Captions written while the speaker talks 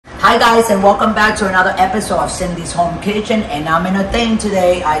Hi guys, and welcome back to another episode of Cindy's Home Kitchen. And I'm in a thing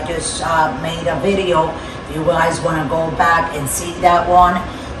today. I just made a video. If you guys want to go back and see that one,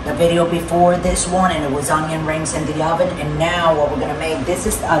 the video before this one, and it was onion rings in the oven. And now what we're gonna make, this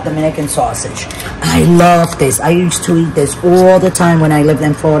is Dominican sausage. I love this. I used to eat this all the time when I lived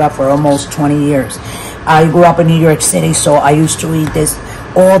in Florida for almost 20 years. I grew up in New York City, so I used to eat this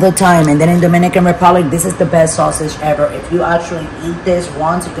all the time. And then in Dominican Republic, this is the best sausage ever. If you actually eat this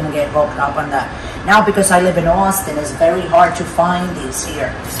once, you're gonna get hooked up on that. Now, because I live in Austin, it's very hard to find these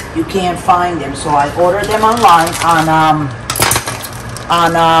here. You can't find them, so I ordered them online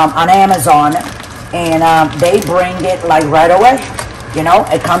on Amazon, and they bring it like right away. You know,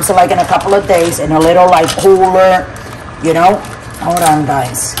 it comes like in a couple of days in a little like cooler. You know, hold on,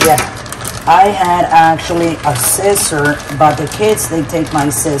 guys. Yeah. I had actually a scissor, but the kids, they take my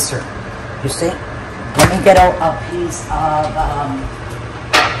scissor. You see? Let me get a piece of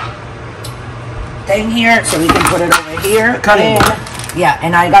thing here so we can put it over here. Cutting board. Yeah,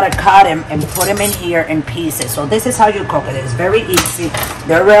 and I gotta cut him and put him in here in pieces. So this is how you cook it. It's very easy.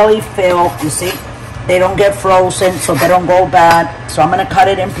 They're really filled, you see? They don't get frozen, so they don't go bad. So I'm gonna cut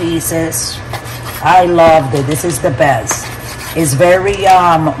it in pieces. I loved it. This is the best. It's very,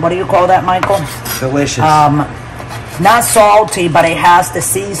 what do you call that, Michael? Delicious. Not salty, but it has the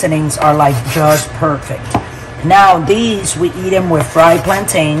seasonings are like just perfect. Now these, we eat them with fried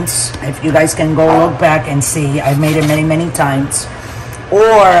plantains. If you guys can go look back and see, I've made it many, many times.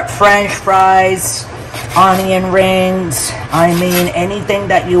 Or French fries, onion rings. I mean, anything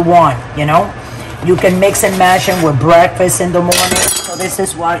that you want, you know? You can mix and mash them with breakfast in the morning. So this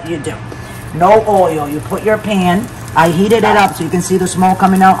is what you do. No oil. You put your pan. I heated it up so you can see the smoke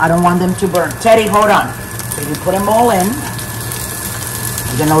coming out. I don't want them to burn. Teddy, hold on. So you put them all in.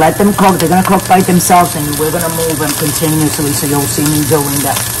 You're going to let them cook. They're going to cook by themselves, and we're going to move them continuously so you'll see me doing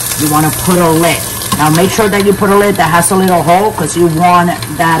that. You want to put a lid. Now make sure that you put a lid that has a little hole, because you want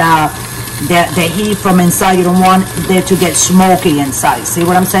that the heat from inside. You don't want there to get smoky inside. See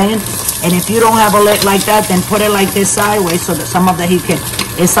what I'm saying? And if you don't have a lid like that, then put it like this sideways so that some of the heat can.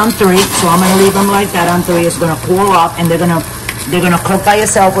 It's on 3, so I'm gonna leave them like that on 3. It's gonna cool off, and they're gonna cook by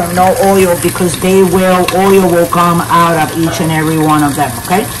itself with no oil, because oil will come out of each and every one of them.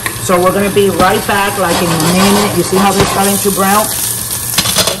 Okay, so we're gonna be right back, like in a minute. You see how they're starting to brown?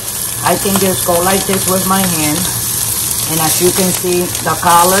 I can just go like this with my hand, and as you can see, the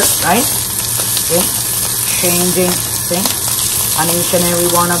color, right? See, changing. See, on each and every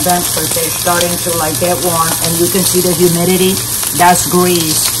one of them, so they're starting to like get warm, and you can see the humidity. That's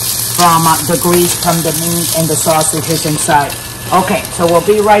grease from the grease from the meat and the sausages inside. Okay, so we'll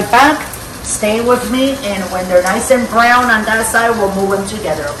be right back. Stay with me, and when they're nice and brown on that side, we'll move them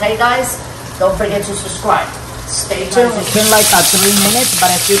together. Okay, guys? Don't forget to subscribe. Stay tuned. It's been like 3 minutes, but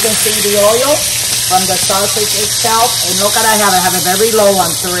as you can see the oil from the sausage itself, and look at I have it very low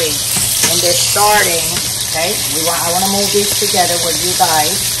on 3, and they're starting. Okay, I want to move these together with you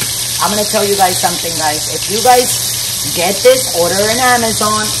guys. I'm gonna tell you guys something, guys. If you guys get this, order in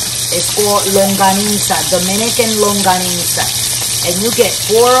Amazon. It's called Longaniza, Dominican Longaniza, and you get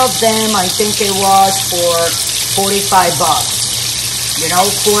 4 of them. I think it was for $45. You know,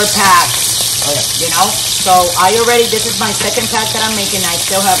 4 packs. You know, so this is my 2nd pack that I'm making. I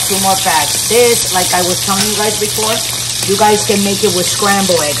still have 2 more packs. This, like I was telling you guys before, you guys can make it with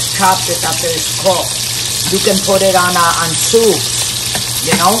scrambled eggs. Chop this after it's cooked. You can put it on soups.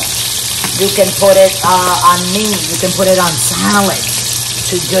 You know. You can put it on meat. You can put it on salad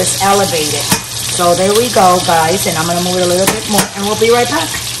to just elevate it. So there we go, guys. And I'm going to move it a little bit more, and we'll be right back.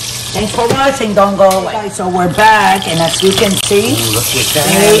 Thanks for watching. Don't go away. Okay, so we're back, and as you can see,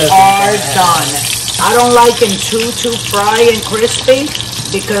 they are done. I don't like them too fry and crispy,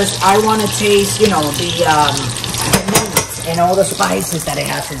 because I want to taste, you know, the meat and all the spices that it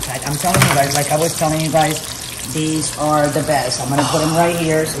has inside. I'm telling you guys, like I was telling you guys, these are the best. I'm going to put them right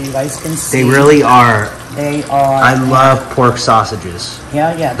here so you guys can see. They really are. They are. I love pork sausages.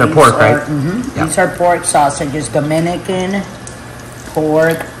 Yeah. They're pork, right? Yeah. These are pork sausages, Dominican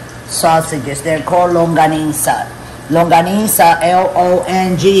pork sausages. They're called Longaniza. Longaniza,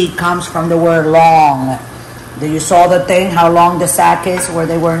 L-O-N-G, comes from the word long. You saw the thing, how long the sack is, where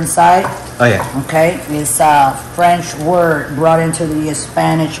they were inside? Oh, yeah. Okay. It's a French word brought into the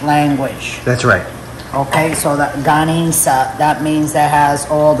Spanish language. That's right. Okay, so that ganiza, that means that has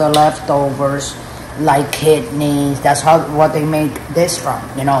all the leftovers, like kidneys. That's what they make this from.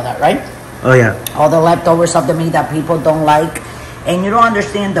 You know that, right? Oh, yeah. All the leftovers of the meat that people don't like. And you don't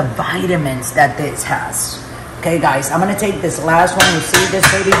understand the vitamins that this has. Okay, guys, I'm going to take this last one. You see this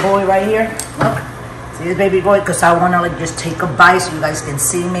baby boy right here? Look. this baby boy, because I want to like just take a bite so you guys can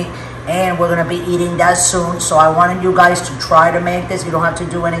see me. And we're gonna be eating that soon. So I wanted you guys to try to make this. You don't have to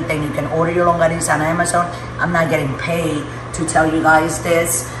do anything. You can order your longaniza on Amazon. I'm not getting paid to tell you guys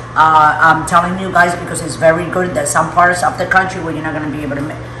this. I'm telling you guys because it's very good. There's some parts of the country where you're not gonna be able to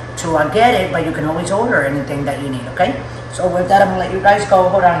get it, but you can always order anything that you need, okay? So with that, I'm gonna let you guys go.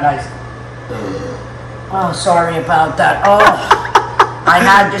 Hold on, guys. Oh, sorry about that. Oh, I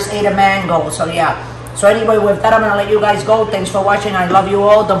had just ate a mango, so yeah. So anyway, with that, I'm gonna let you guys go. Thanks for watching. I love you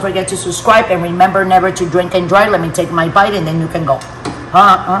all. Don't forget to subscribe and remember never to drink and drive. Let me take my bite and then you can go.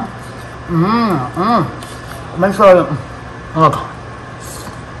 Make sure.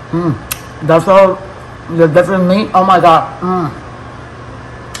 That's all. The different meat. Oh my god.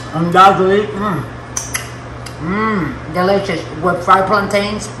 And that's really delicious with fried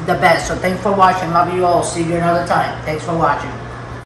plantains. The best. So thanks for watching. Love you all. See you another time. Thanks for watching.